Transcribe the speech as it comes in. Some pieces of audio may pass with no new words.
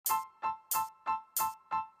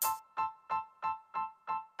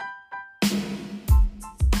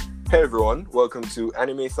Hey everyone, welcome to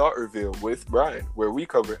Anime Thought Reveal with Brian, where we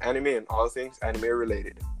cover anime and all things anime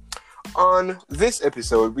related. On this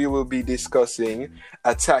episode, we will be discussing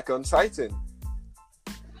Attack on Titan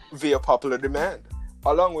via popular demand,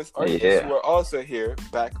 along with artists who are also here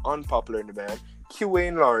back on popular demand,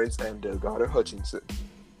 QA Lawrence and Delgado Hutchinson.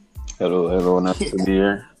 Hello, everyone. Nice to be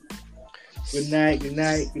here. Good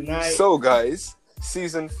night. So, guys,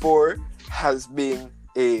 season 4 has been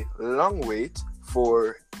a long wait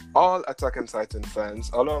for all Attack on Titan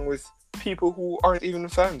fans, along with people who aren't even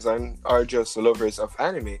fans and are just lovers of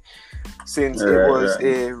anime, since it was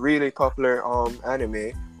a really popular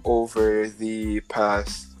anime over the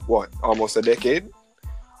past, almost a decade?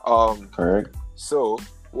 Correct. So,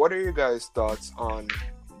 what are your guys' thoughts on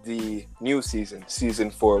the new season,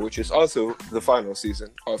 season 4, which is also the final season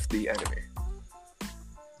of the anime?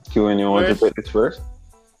 QN, you want to take this first?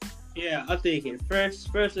 Yeah, I'll take it. First,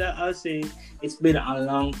 I'll say it's been a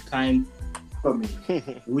long time for me.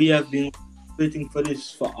 We have been waiting for this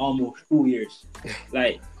for almost 2 years.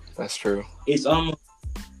 Like, that's true. It's almost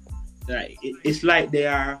like it's like they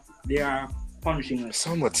are punishing us.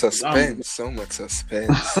 So much suspense.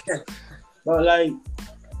 But like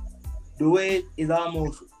the wait is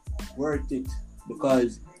almost worth it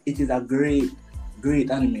because it is a great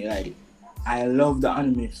anime. Like, I love the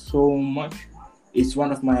anime so much. It's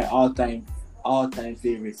one of my all-time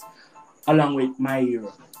favorites, along with My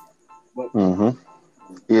Hero. But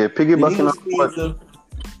yeah, piggybacking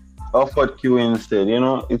off what QN said,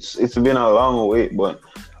 it's been a long wait, but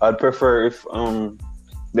I'd prefer if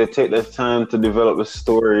they take the time to develop the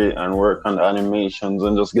story and work on the animations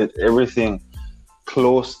and just get everything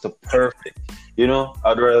close to perfect.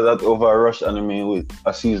 I'd rather that over a rush anime with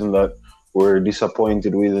a season that we're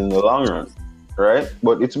disappointed with in the long run, right?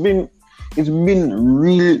 But it's been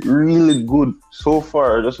really, really good so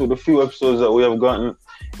far. Just with the few episodes that we have gotten,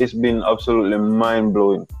 it's been absolutely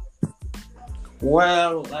mind-blowing.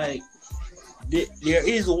 Well, like, there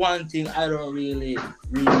is one thing I don't really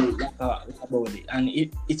like about it, and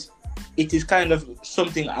it is kind of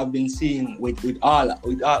something I've been seeing with all of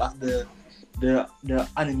the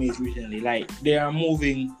animes recently. Like, they are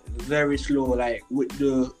moving very slow, like with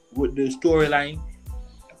the storyline.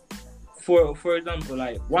 For example,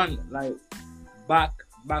 back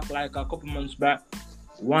like a couple months back,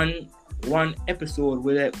 one episode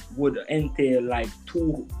would entail like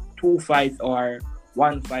two fights or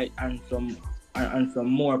one fight and some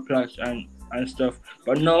more plots and stuff.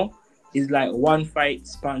 But now it's like one fight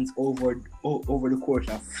spans over the course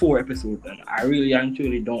of 4 episodes, and I really and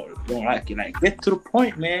truly don't like it. Like, get to the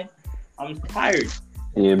point, man. I'm tired.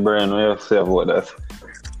 Yeah, Brian, what do you have to say about that?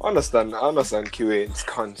 I understand QA's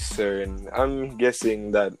concern. I'm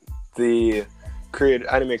guessing that the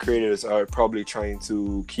anime creators are probably trying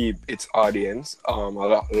to keep its audience a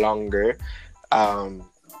lot longer,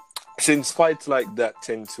 since fights like that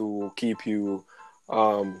tend to keep you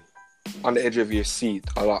on the edge of your seat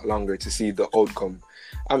a lot longer to see the outcome.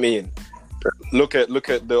 I mean, look at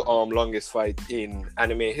the longest fight in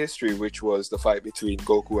anime history, which was the fight between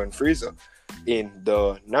Goku and Frieza in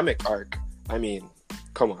the Namek arc. I mean,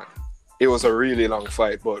 come on. It was a really long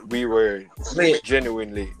fight, but we were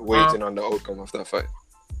genuinely waiting on the outcome of that fight.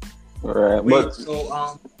 Right.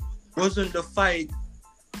 So wasn't the fight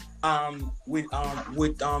with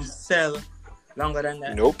Cell longer than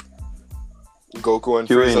that? Nope. Goku and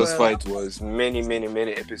Frieza's fight was many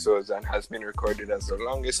episodes and has been recorded as the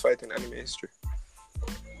longest fight in anime history.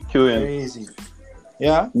 Crazy.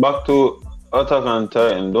 Yeah. Back to Attack on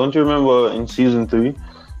Titan. Don't you remember in season 3?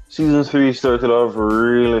 Season 3 started off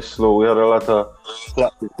really slow. We had a lot of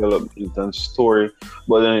plot development and story,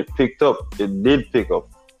 but then it did pick up.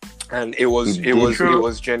 And it was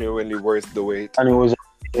genuinely worth the wait. And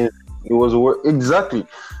it was worth, exactly.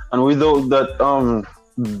 And without that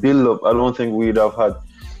build up, I don't think we'd have had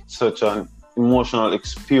such an emotional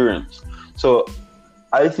experience. So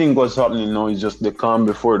I think what's happening now is just the calm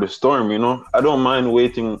before the storm, I don't mind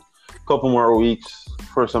waiting a couple more weeks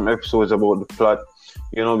for some episodes about the plot.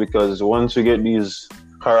 Because once you get these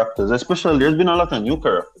characters, especially there's been a lot of new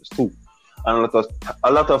characters too, and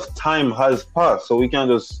a lot of time has passed, so we can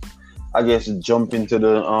just, I guess, jump into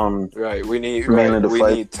the right. We need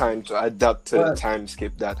time to adapt to the time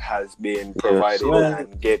skip that has been provided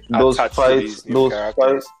and get attached to these new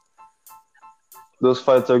characters. Those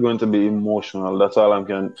fights are going to be emotional. That's all I'm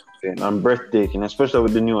going to say. And breathtaking, especially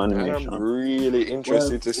with the new animation. I'm really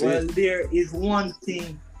interested to see. Well, there is one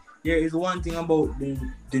thing about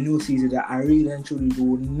the new season that I really and truly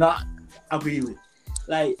do not agree with.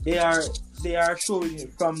 Like, they are showing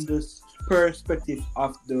it from the perspective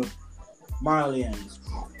of the Marlians,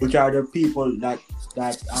 which are the people that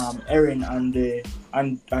Eren and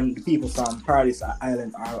the people from Paradise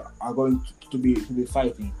Island are going to be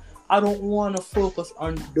fighting. I don't want to focus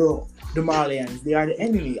on the Marlians. They are the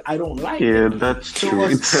enemy. I don't like them. That's true.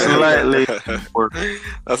 It's slightly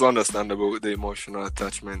that's understandable with the emotional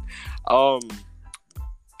attachment.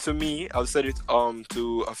 To me, I've said it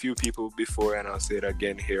to a few people before, and I'll say it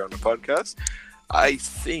again here on the podcast. I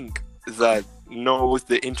think that now with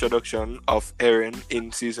the introduction of Eren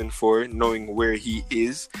in season 4, knowing where he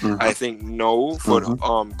is, I think now for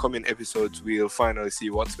the coming episodes we'll finally see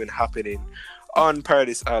what's been happening on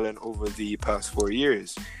Paradise Island over the past 4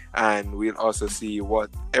 years, and we'll also see what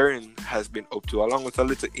Eren has been up to, along with a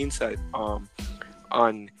little insight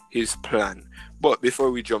on his plan. But before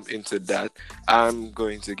we jump into that, I'm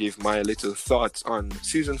going to give my little thoughts on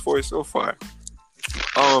season 4 so far.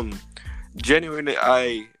 Genuinely,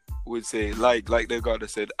 I would say, like the God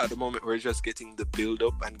said, at the moment we're just getting the build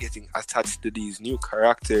up and getting attached to these new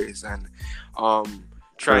characters and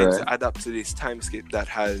trying to adapt to this time skip that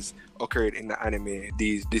has occurred in the anime.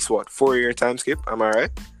 This 4-year time skip? Am I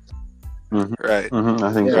right? Right.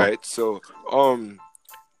 I think right. So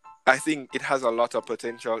I think it has a lot of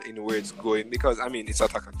potential in where it's going, because I mean it's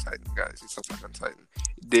Attack on Titan, guys. It's Attack on Titan.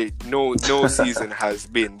 No season has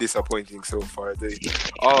been disappointing so far.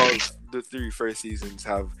 All the 3 first seasons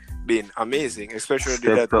have been amazing, especially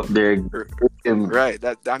stepped up there. Right.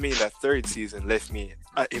 That 3rd season left me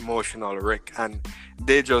an emotional wreck, and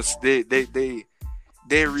they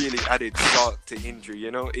really added insult to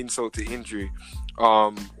injury,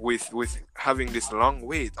 with having this long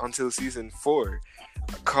wait until season 4.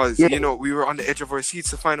 Because we were on the edge of our seats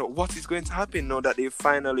to find out what is going to happen now that they've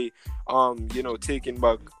finally taken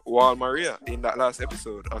back Wal Maria in that last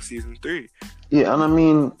episode of season 3. Yeah, and I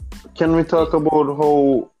mean, can we talk about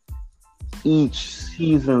how each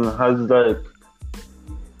season has, like,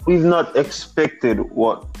 we've not expected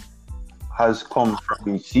what has come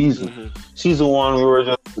from each season. Season 1, we were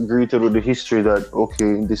just greeted with the history that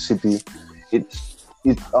the city, it's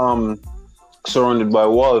surrounded by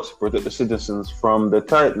walls to protect the citizens from the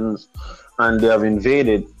Titans, and they have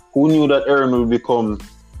invaded. Who knew that Eren would become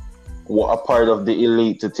a part of the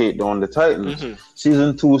elite to take down the Titans?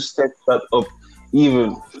 Season 2 steps that up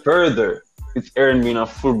even further. It's Eren being a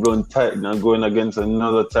full-blown Titan and going against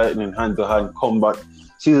another Titan in hand-to-hand combat.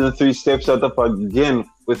 Season 3 steps that up again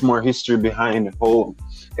with more history behind how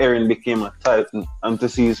Eren became a Titan, and to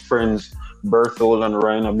see his friends Berthold and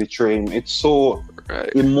Reiner betray him. It's so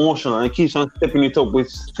emotional, and it keeps on stepping it up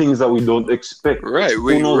with things that we don't expect. Right.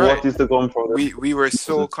 Who knows what is to come from it? We were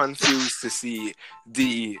so confused to see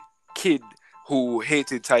the kid who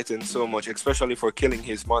hated Titans so much, especially for killing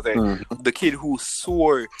his mother, the kid who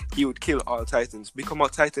swore he would kill all Titans, become a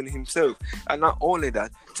Titan himself. And not only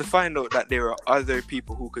that, to find out that there are other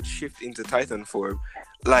people who could shift into Titan form,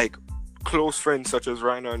 like close friends such as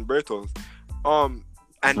Reiner and Berthold.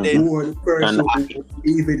 And then who were the person who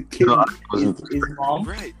even killed his mom.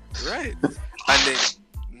 Right. And then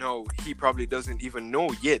he probably doesn't even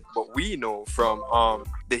know yet, but we know from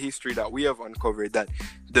the history that we have uncovered that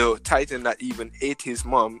the Titan that even ate his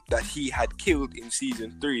mom, that he had killed in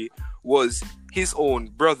season 3, was his own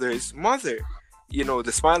brother's mother.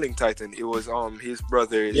 The Smiling Titan. It was his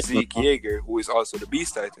brother Zeke Yeager, who is also the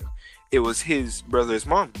Beast Titan. It was his brother's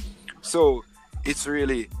mom. So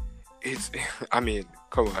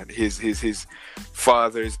come on, his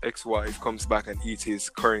father's ex-wife comes back and eats his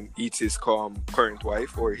current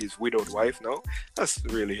wife, or his widowed wife. No, that's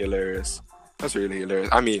really hilarious.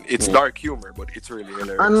 I mean, it's dark humor, but it's really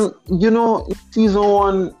hilarious. And season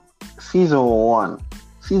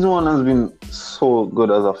one has been so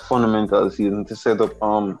good as a fundamental season to set up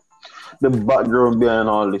the background behind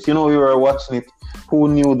all this. We were watching it. Who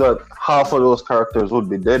knew that half of those characters would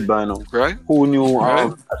be dead by now? Right. Who knew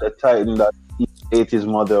at the Titan that he ate his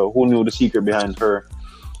mother? Who knew the secret behind her?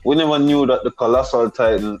 We never knew that the Colossal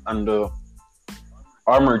Titan and the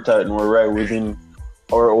Armored Titan were right within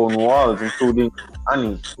our own walls, including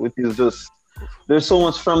Annie, which is just, there's so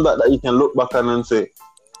much from that you can look back and say,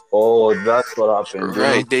 oh, that's what happened.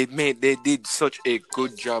 Right. They did such a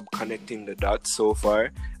good job connecting the dots so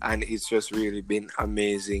far, and it's just really been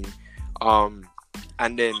amazing.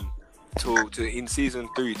 And then to in season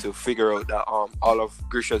 3 to figure out that all of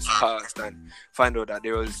Grisha's past, and find out that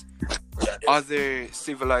there was other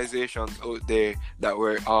civilizations out there that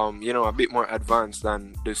were a bit more advanced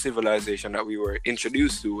than the civilization that we were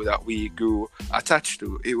introduced to, that we grew attached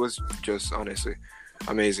to. It was just honestly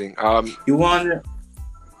amazing. You wanna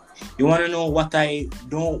know what I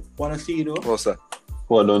don't want to see though? What's that?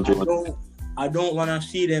 What don't you want? I don't want to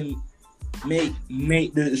see them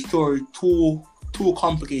make the story too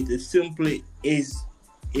complicated. Simply is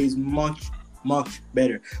much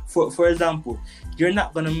better. For example, you're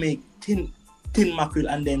not gonna make tin mackerel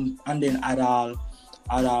and then add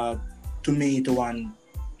a tomato and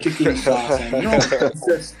chicken sauce. And no, it's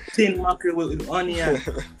just tin mackerel with onion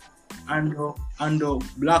and the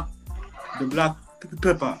black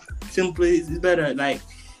pepper. Simply is better. Like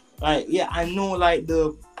yeah, I know like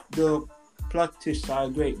the plot twists are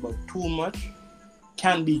great, but too much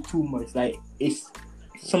can be too much. Like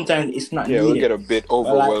sometimes it's not needed. We'll get a bit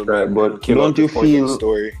overwhelmed. Right, but don't you feel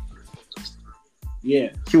story?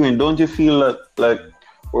 Yeah. Kewin, don't you feel that like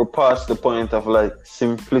we're past the point of like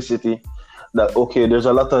simplicity? That okay, there's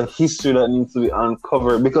a lot of history that needs to be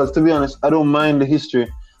uncovered. Because to be honest, I don't mind the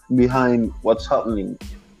history behind what's happening,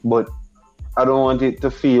 but I don't want it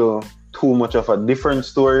to feel too much of a different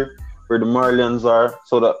story where the Marlians are,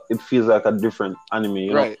 so that it feels like a different anime.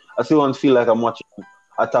 You know? I still want to feel like I'm watching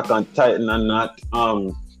Attack on Titan and not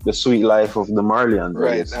the sweet life of the Marlians.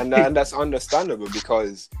 Right, and that's understandable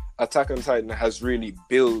because Attack on Titan has really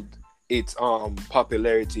built its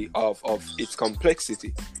popularity of its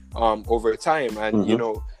complexity over time, and you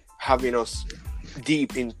know, having us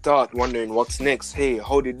deep in thought, wondering what's next. Hey,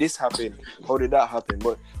 how did this happen? How did that happen?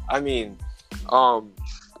 But I mean,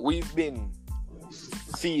 we've been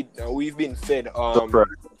fed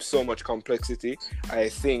so much complexity. I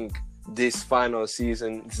think this final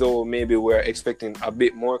season, though maybe we're expecting a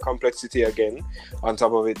bit more complexity again, on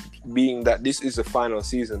top of it being that this is the final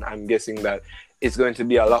season, I'm guessing that it's going to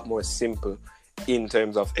be a lot more simple in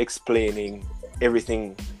terms of explaining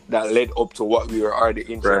everything that led up to what we were already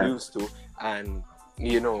introduced to, and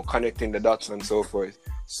you know, connecting the dots and so forth.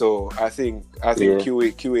 So I think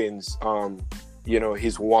Kewin's you know,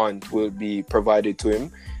 his want will be provided to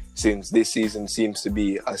him, since this season seems to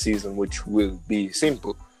be a season which will be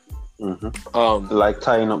simple. Like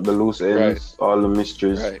tying up the loose ends, all the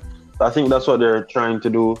mysteries. I think that's what they're trying to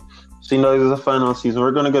do. Seeing that it's a final season,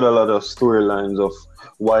 we're gonna get a lot of storylines of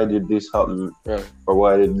why did this happen, or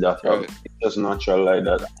why did that happen. It's just natural like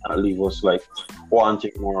that. And leave us like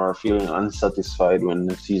wanting more, or feeling unsatisfied when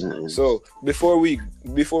the season ends. So before we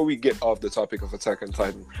get off the topic of Attack on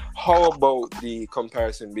Titan, how about the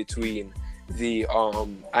comparison between the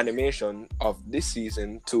animation of this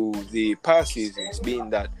season to the past seasons, being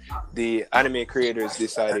that the anime creators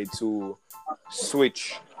decided to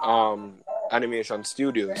switch animation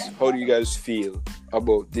studios? How do you guys feel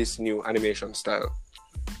about this new animation style?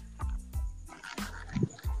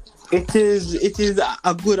 It is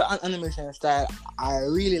a good animation style. I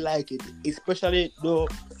really like it, especially the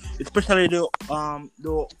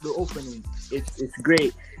opening. It's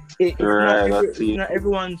great. It's not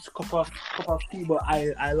everyone's cup of tea, but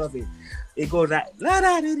I love it. It goes like la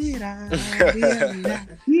da da da da.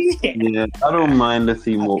 Yeah, I don't mind the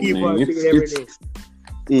theme opening.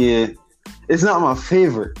 It's not my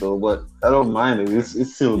favorite though, but I don't mind it.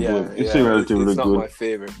 It's still good. It's still relatively good. It's not my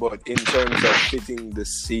favorite, but in terms of fitting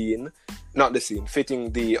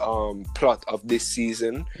the plot of this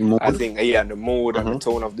season, I think the mode and the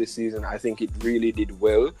tone of this season, I think it really did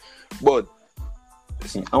well. But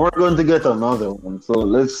and we're going to get another one, so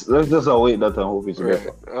let's just await that and hope it's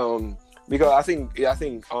better. Because I think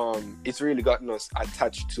it's really gotten us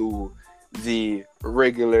attached to the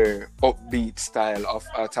regular upbeat style of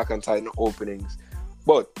Attack on Titan openings.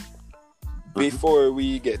 But before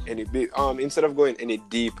we get any instead of going any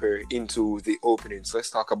deeper into the openings, let's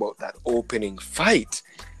talk about that opening fight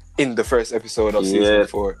in the first episode of season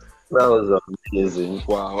 4. That was amazing.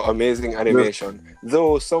 Wow, amazing animation.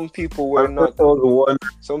 Though some people were not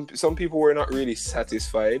some people were not really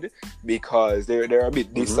satisfied, because they're a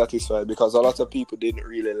bit dissatisfied, because a lot of people didn't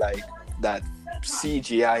really like that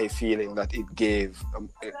CGI feeling that it gave.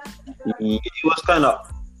 It was kind of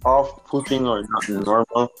off-putting or not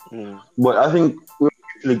normal, but I think we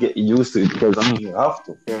actually get used to it, because you have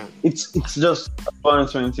to. It's just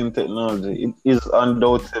advancement in technology. It is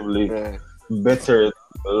undoubtedly better than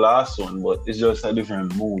the last one, but it's just a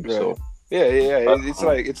different mood. So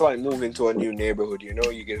it's like moving to a new neighborhood. You know,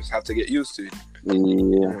 you just have to get used to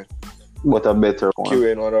it. But a better one.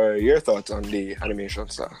 Kewin, what are your thoughts on the animation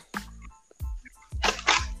style?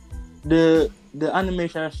 The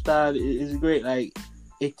animation style is great. Like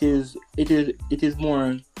it is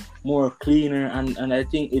more cleaner, and I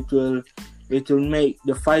think it will make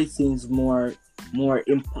the fight scenes more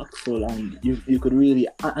impactful, and you could really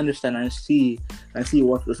understand and see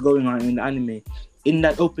what's going on in the anime. In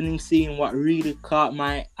that opening scene, what really caught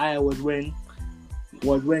my eye was when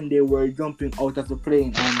they were jumping out of the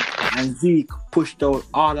plane, and Zeke pushed out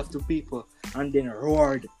all of the people and then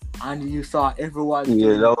roared and you saw everyone.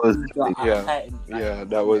 Yeah, that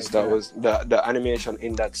was the animation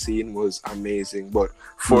in that scene was amazing. But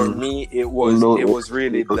for me, it was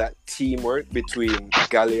really that teamwork between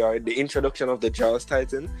Galliard, the introduction of the Jaws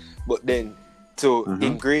Titan, but then to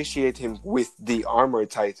ingratiate him with the Armored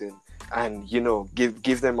Titan, and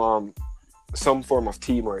give them some form of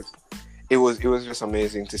teamwork. It was just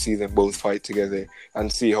amazing to see them both fight together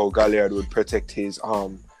and see how Galliard would protect his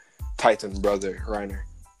Titan brother Reiner.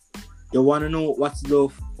 You wanna know what's the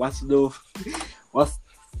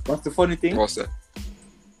funny thing? What's that?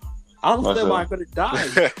 All of them are gonna die.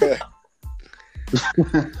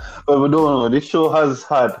 But we don't know. This show has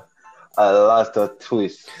had a lot of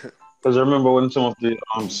twists. Because I remember when some of the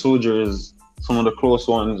soldiers, some of the close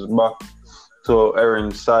ones back to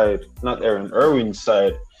Erwin's side,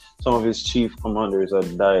 some of his chief commanders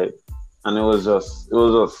had died. And it was just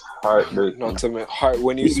heartbreaking. Not to me,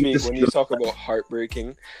 when you talk about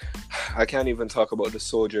heartbreaking, I can't even talk about the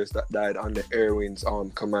soldiers that died under Erwin's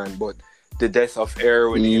command, but the death of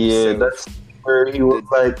Erwin himself. Yeah, that's where he was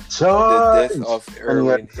charge! The death of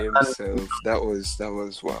Erwin himself. That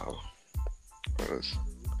was wow. That was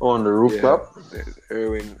on the rooftop. Yeah,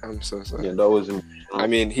 Erwin, I'm so sorry. Yeah, that was him. I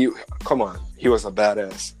mean, he was a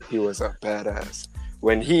badass. He was a badass.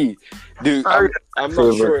 When I'm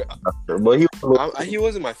not sure, but he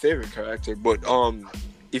wasn't my favorite character. But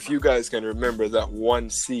if you guys can remember that one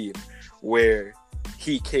scene where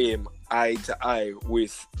he came eye to eye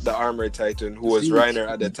with the Armored Titan, who was Reiner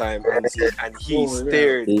at the time, and he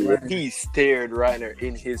stared Reiner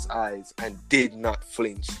in his eyes and did not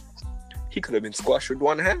flinch. He could have been squashed with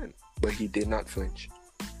one hand, but he did not flinch.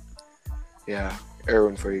 Yeah,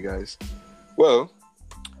 Erwin for you guys. Well,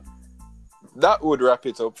 that would wrap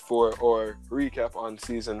it up for our recap on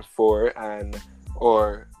season 4 and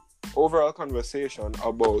our overall conversation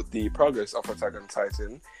about the progress of Attack on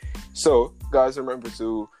Titan. So, guys, remember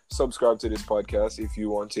to subscribe to this podcast if you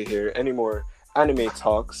want to hear any more anime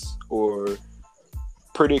talks or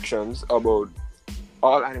predictions about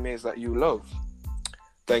all animes that you love.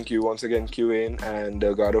 Thank you once again, QN and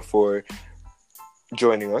Delgado, for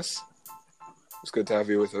joining us. It's good to have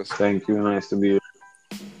you with us. Thank you. Nice to be here.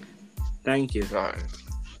 Thank you. All right.